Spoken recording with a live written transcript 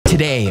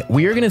Today,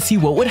 we are going to see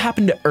what would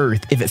happen to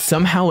Earth if it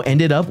somehow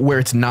ended up where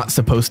it's not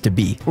supposed to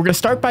be. We're going to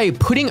start by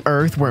putting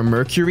Earth where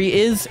Mercury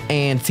is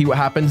and see what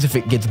happens if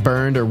it gets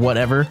burned or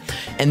whatever.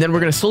 And then we're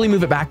going to slowly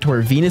move it back to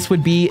where Venus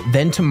would be,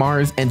 then to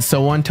Mars, and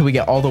so on till we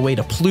get all the way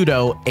to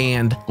Pluto.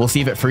 And we'll see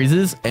if it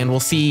freezes, and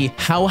we'll see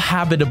how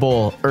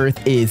habitable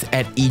Earth is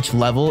at each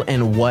level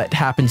and what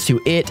happens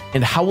to it,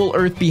 and how will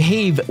Earth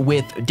behave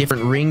with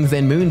different rings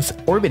and moons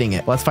orbiting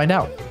it. Let's find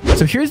out.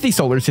 So here's the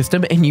solar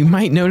system, and you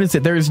might notice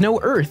that there is no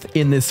Earth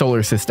in this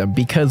solar system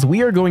because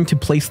we are going to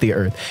place the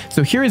Earth.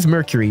 So here is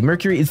Mercury.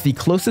 Mercury is the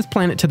closest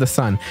planet to the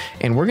sun,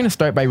 and we're going to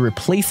start by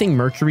replacing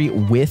Mercury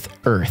with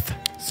Earth.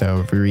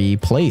 So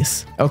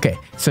replace. Okay,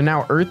 so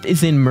now Earth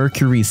is in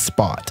Mercury's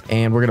spot,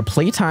 and we're gonna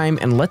play time,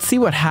 and let's see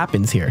what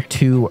happens here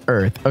to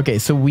Earth. Okay,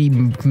 so we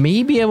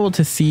may be able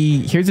to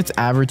see, here's its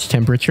average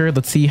temperature.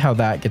 Let's see how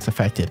that gets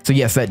affected. So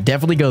yes, that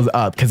definitely goes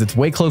up because it's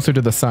way closer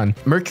to the sun.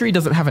 Mercury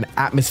doesn't have an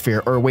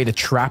atmosphere or a way to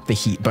trap the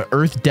heat, but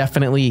Earth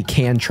definitely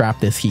can trap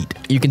this heat.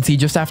 You can see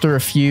just after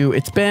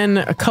it's been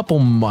a couple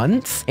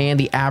months, and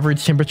the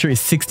average temperature is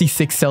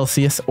 66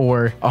 Celsius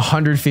or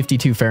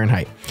 152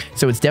 Fahrenheit.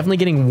 So it's definitely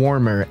getting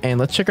warmer, and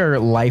let's check our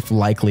life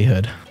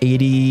likelihood.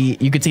 80,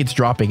 you can see it's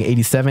dropping,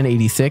 87,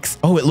 86.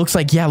 Oh, it looks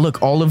like, yeah,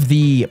 look, all of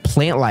the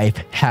plant life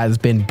has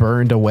been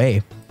burned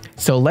away.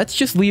 So let's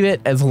just leave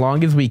it as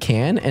long as we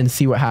can and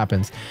see what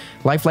happens.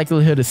 Life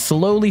likelihood is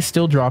slowly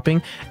still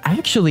dropping.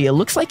 Actually, it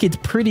looks like it's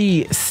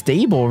pretty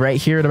stable right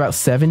here at about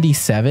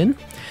 77.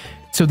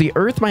 So the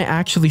Earth might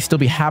actually still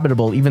be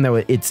habitable, even though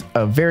it's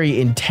a very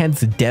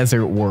intense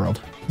desert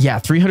world. Yeah,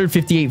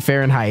 358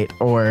 Fahrenheit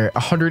or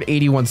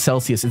 181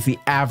 Celsius is the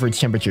average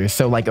temperature.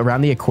 So like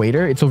around the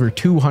equator, it's over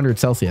 200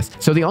 Celsius.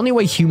 So the only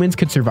way humans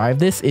could survive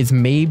this is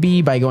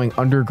maybe by going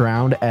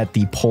underground at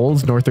the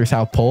poles, North or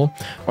South Pole,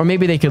 or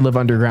maybe they could live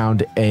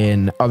underground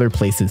in other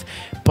places.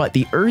 But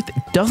the Earth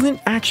doesn't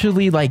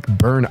actually like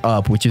burn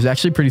up, which is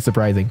actually pretty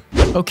surprising.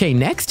 Okay,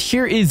 next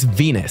here is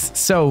Venus.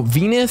 So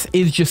Venus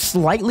is just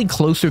slightly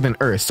closer than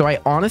Earth. So I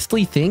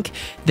honestly think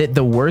that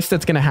the worst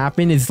that's going to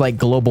happen is like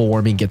global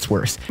warming gets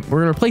worse.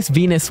 We're going to replace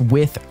Venus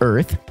with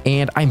Earth,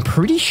 and I'm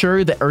pretty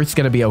sure that Earth's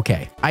going to be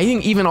okay. I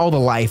think even all the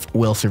life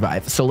will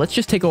survive. So let's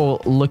just take a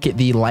look at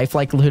the life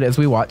likelihood as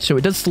we watch. So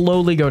it does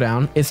slowly go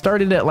down. It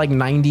started at like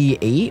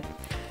 98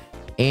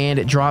 and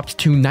it dropped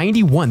to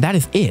 91. That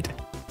is it.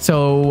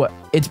 So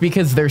it's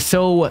because they're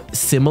so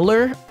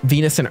similar,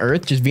 Venus and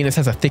Earth, just Venus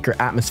has a thicker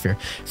atmosphere.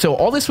 So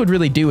all this would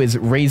really do is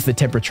raise the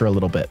temperature a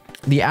little bit.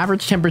 The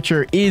average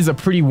temperature is a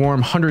pretty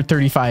warm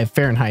 135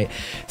 Fahrenheit.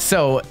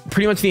 So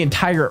pretty much the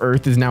entire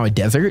Earth is now a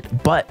desert,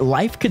 but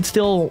life could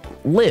still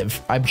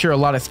live. I'm sure a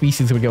lot of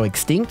species would go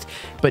extinct,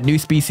 but new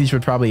species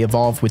would probably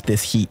evolve with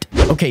this heat.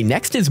 Okay,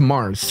 next is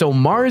Mars. So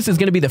Mars is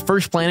going to be the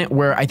first planet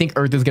where I think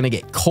Earth is going to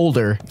get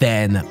colder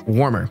than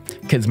warmer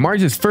because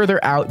Mars is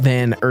further out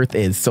than Earth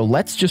is. So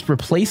let's just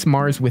replace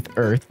Mars with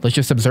Earth. Let's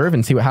just observe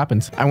and see what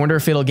happens. I wonder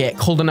if it'll get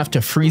cold enough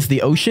to freeze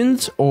the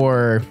oceans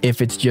or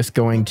if it's just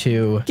going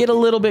to get a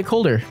little bit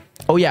colder.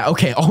 Oh yeah,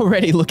 okay,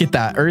 already look at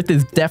that. Earth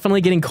is definitely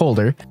getting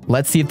colder.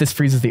 Let's see if this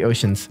freezes the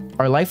oceans.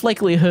 Our life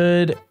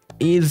likelihood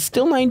is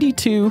still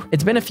 92.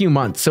 It's been a few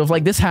months. So if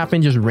like this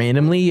happened just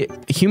randomly,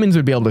 humans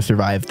would be able to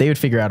survive. They would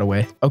figure out a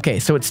way. Okay,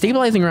 so it's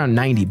stabilizing around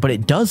 90, but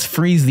it does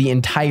freeze the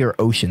entire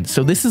ocean.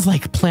 So this is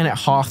like Planet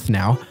Hoth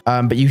now,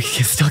 but you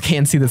still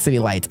can't see the city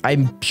lights.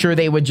 I'm sure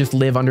they would just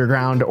live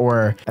underground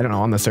or I don't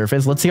know, on the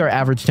surface. Let's see our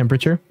average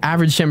temperature.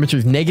 Average temperature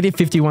is negative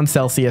 51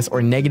 Celsius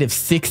or negative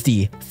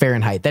 60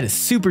 Fahrenheit. That is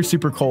super,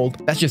 super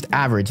cold. That's just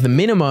average. The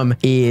minimum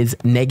is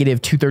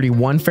negative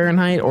 231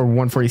 Fahrenheit or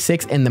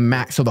 146, and the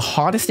max, so the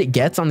hottest it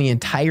gets on the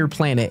entire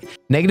planet,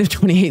 negative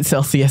 28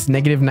 Celsius,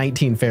 negative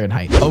 19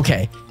 Fahrenheit.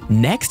 Okay,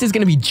 next is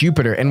going to be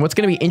Jupiter. And what's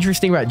going to be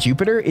interesting about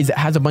Jupiter is it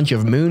has a bunch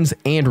of moons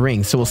and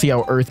rings. So we'll see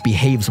how Earth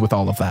behaves with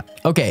all of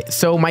that. Okay,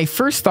 so my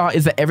first thought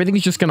is that everything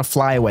is just going to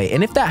fly away.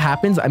 And if that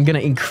happens, I'm going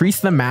to increase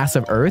the mass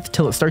of Earth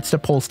till it starts to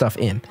pull stuff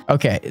in.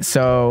 Okay,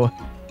 so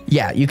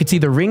yeah, you can see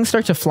the rings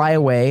start to fly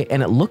away,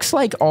 and it looks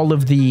like all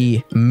of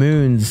the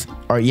moons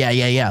are,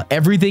 yeah.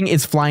 Everything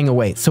is flying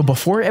away. So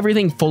before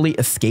everything fully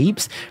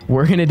escapes,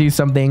 we're going to do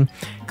something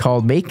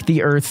called make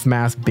the Earth's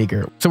mass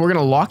bigger. So we're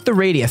going to lock the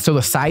radius so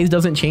the size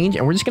doesn't change,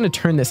 and we're just going to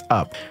turn this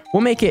up.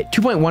 We'll make it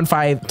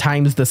 2.15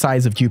 times the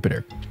size of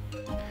Jupiter.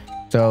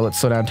 So let's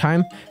slow down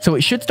time. So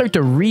it should start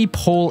to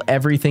re-pull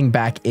everything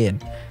back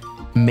in.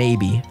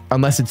 Maybe,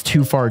 unless it's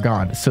too far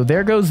gone. So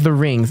there goes the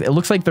rings. It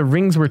looks like the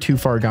rings were too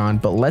far gone,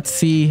 but let's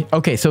see.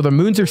 Okay, so the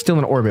moons are still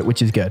in orbit,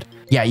 which is good.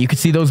 Yeah, you can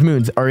see those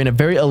moons are in a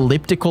very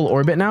elliptical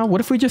orbit now. What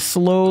if we just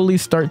slowly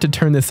start to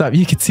turn this up?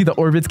 You can see the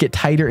orbits get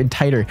tighter and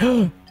tighter.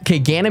 Okay,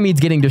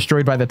 Ganymede's getting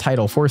destroyed by the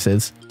tidal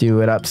forces.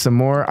 Do it up some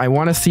more. I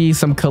want to see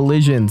some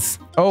collisions.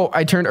 Oh,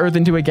 I turned Earth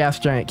into a gas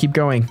giant. Keep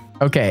going.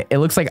 Okay, it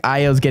looks like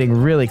Io's getting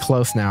really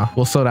close now.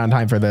 We'll slow down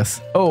time for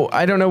this. Oh,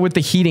 I don't know what the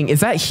heating.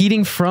 Is that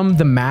heating from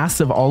the mass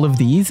of all of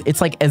these?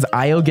 It's like as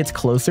Io gets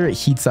closer, it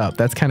heats up.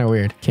 That's kind of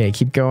weird. Okay,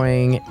 keep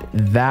going.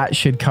 That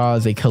should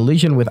cause a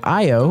collision with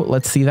Io.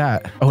 Let's see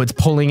that. Oh, it's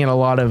pulling in a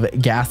lot of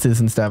gases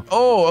and stuff.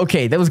 Oh,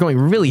 okay, that was going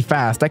really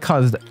fast. That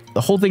caused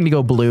the whole thing to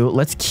go blue.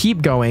 Let's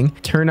keep going.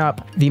 Turn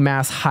up the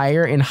mass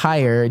higher and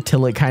higher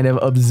till it kind of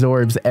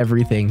absorbs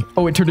everything.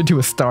 Oh, it turned into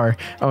a star.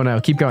 Oh no,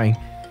 keep going.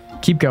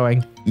 Keep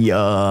going.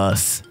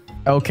 Yes.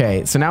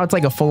 Okay, so now it's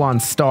like a full-on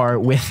star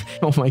with,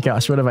 oh my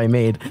gosh, what have I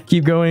made?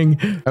 Keep going.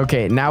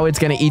 Okay, now it's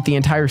gonna eat the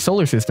entire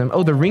solar system.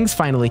 Oh, the rings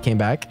finally came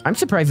back. I'm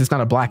surprised it's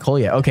not a black hole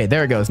yet. Okay,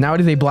 there it goes. Now it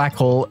is a black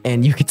hole,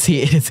 and you can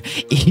see it is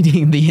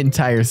eating the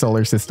entire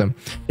solar system.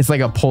 It's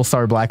like a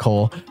pulsar black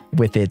hole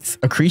with its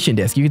accretion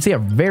disk. You can see a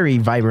very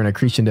vibrant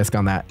accretion disk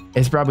on that.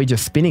 It's probably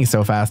just spinning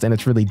so fast, and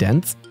it's really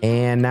dense.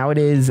 And now it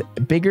is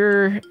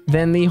bigger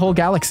than the whole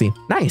galaxy.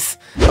 Nice.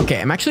 Okay,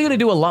 I'm actually gonna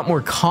do a lot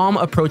more calm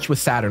approach with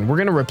Saturn. We're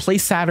gonna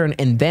replace Saturn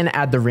and then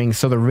add the rings,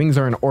 so the rings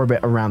are in orbit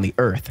around the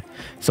Earth.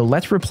 So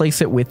let's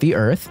replace it with the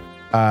Earth.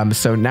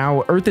 So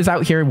now Earth is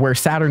out here where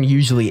Saturn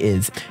usually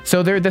is.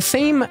 So they're the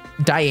same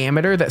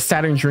diameter that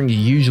Saturn's rings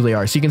usually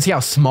are. So you can see how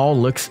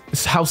small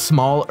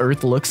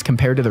Earth looks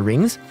compared to the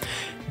rings.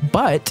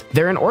 But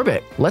they're in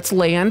orbit. Let's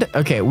land.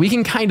 Okay, we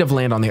can kind of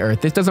land on the Earth.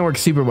 This doesn't work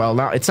super well.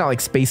 Now it's not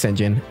like Space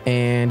Engine.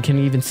 And can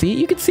you even see?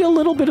 You can see a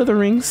little bit of the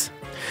rings.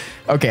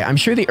 Okay, I'm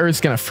sure the Earth's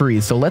gonna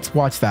freeze, so let's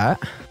watch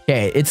that.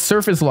 Okay, it's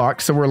surface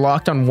locked, so we're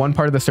locked on one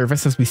part of the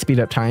surface as we speed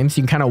up time. So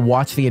you can kind of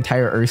watch the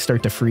entire Earth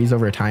start to freeze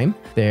over time.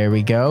 There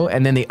we go.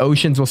 And then the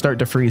oceans will start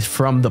to freeze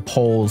from the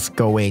poles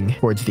going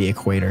towards the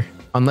equator.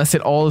 Unless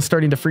it all is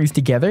starting to freeze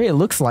together, it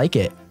looks like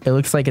it. It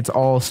looks like it's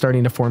all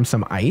starting to form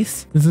some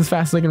ice. This is as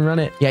fast as I can run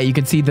it. Yeah, you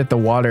can see that the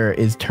water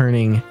is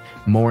turning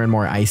more and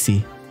more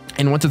icy.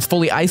 And once it's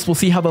fully iced, we'll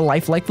see how the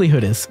life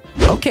likelihood is.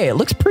 Okay, it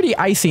looks pretty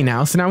icy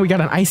now. So now we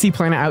got an icy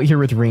planet out here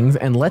with rings,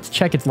 and let's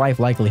check its life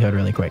likelihood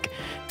really quick.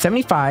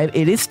 75,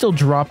 it is still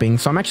dropping.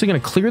 So I'm actually gonna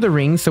clear the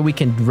rings so we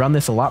can run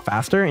this a lot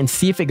faster and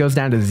see if it goes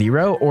down to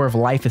 0 or if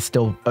life is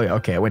still, oh,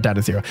 okay, it went down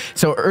to 0.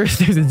 So Earth,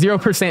 there's a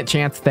 0%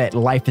 chance that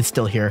life is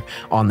still here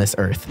on this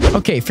Earth.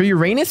 Okay, for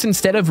Uranus,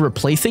 instead of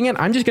replacing it,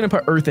 I'm just gonna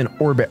put Earth in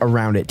orbit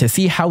around it to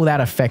see how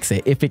that affects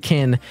it. If it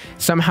can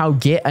somehow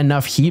get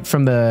enough heat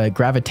from the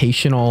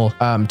gravitational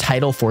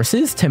tidal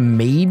forces to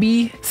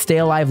maybe stay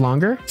alive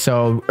longer.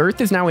 So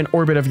Earth is now in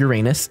orbit of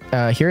Uranus.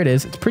 Here it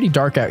is. It's pretty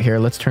dark out here.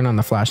 Let's turn on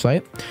the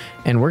flashlight.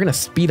 And we're going to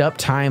speed up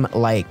time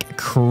like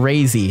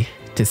crazy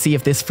to see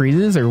if this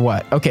freezes or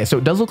what. Okay, so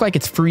it does look like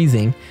it's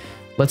freezing.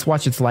 Let's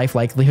watch its life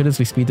likelihood as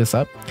we speed this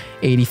up.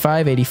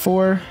 85,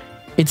 84.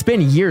 It's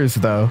been years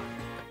though.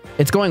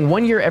 It's going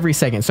 1 year every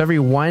second. So every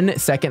 1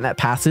 second that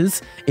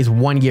passes is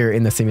 1 year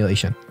in the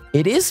simulation.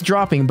 It is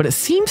dropping, but it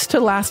seems to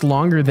last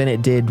longer than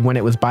it did when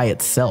it was by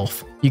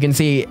itself. You can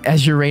see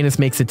as Uranus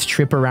makes its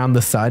trip around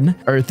the sun,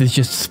 Earth is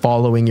just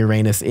following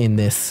Uranus in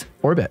this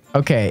orbit.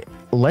 Okay,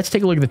 let's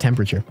take a look at the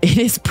temperature. It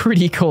is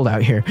pretty cold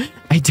out here.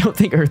 I don't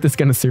think Earth is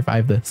going to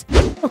survive this.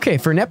 Okay,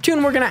 for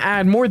Neptune, we're going to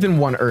add more than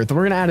one Earth.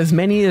 We're going to add as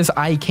many as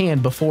I can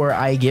before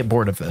I get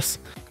bored of this.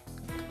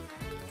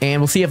 And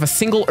we'll see if a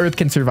single Earth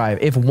can survive.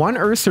 If one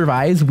Earth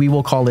survives, we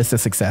will call this a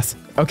success.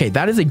 Okay,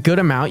 that is a good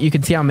amount. You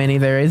can see how many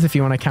there is. If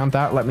you want to count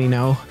that, let me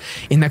know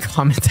in the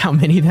comments how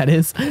many that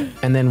is.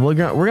 And then we're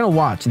gonna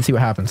watch and see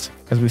what happens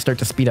as we start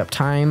to speed up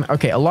time.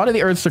 Okay, a lot of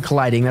the Earths are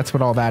colliding. That's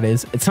what all that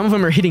is. And some of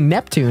them are hitting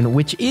Neptune,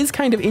 which is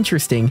kind of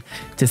interesting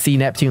to see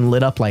Neptune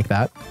lit up like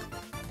that.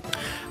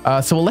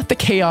 So we'll let the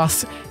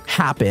chaos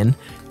happen.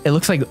 It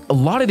looks like a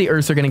lot of the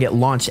Earths are going to get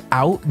launched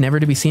out,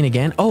 never to be seen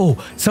again.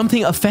 Oh,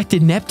 something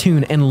affected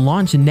Neptune and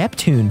launched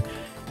Neptune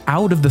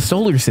out of the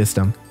solar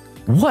system.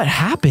 What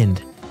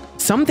happened?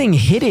 Something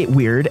hit it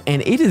weird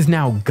and it is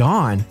now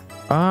gone.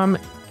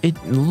 It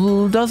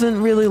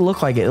doesn't really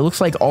look like it. It looks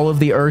like all of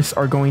the Earths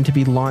are going to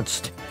be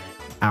launched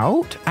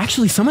out.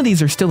 Actually, some of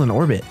these are still in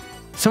orbit.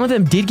 Some of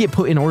them did get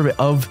put in orbit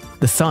of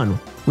the sun,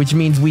 which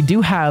means we do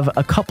have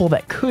a couple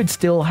that could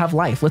still have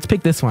life. Let's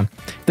pick this one.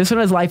 This one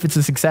has life. It's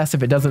a success.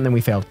 If it doesn't, then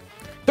we failed.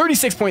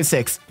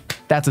 36.6.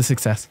 That's a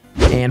success.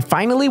 And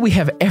finally, we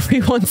have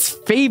everyone's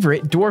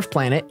favorite dwarf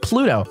planet,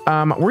 Pluto.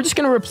 We're just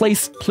going to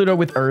replace Pluto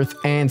with Earth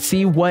and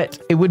see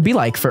what it would be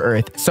like for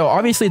Earth. So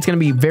obviously it's going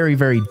to be very,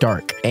 very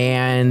dark,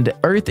 and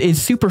Earth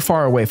is super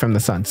far away from the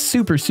sun,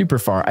 super, super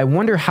far. I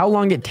wonder how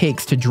long it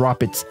takes to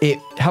drop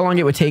how long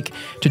it would take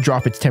to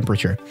drop its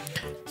temperature.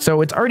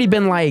 So it's already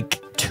been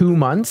like 2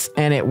 months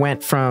and it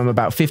went from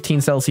about 15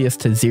 Celsius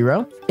to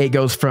 0. It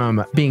goes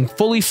from being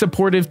fully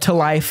supportive to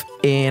life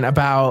in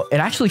about,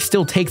 it actually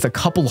still takes a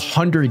couple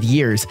hundred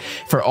years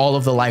for all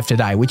of the life to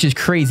die, which is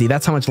crazy.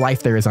 That's how much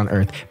life there is on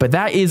Earth. But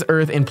that is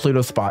Earth in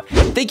Pluto spot.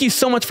 Thank you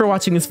so much for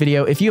watching this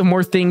video. If you have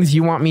more things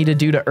you want me to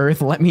do to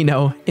Earth, let me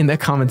know in the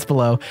comments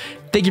below.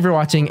 Thank you for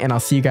watching, and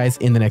I'll see you guys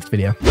in the next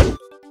video.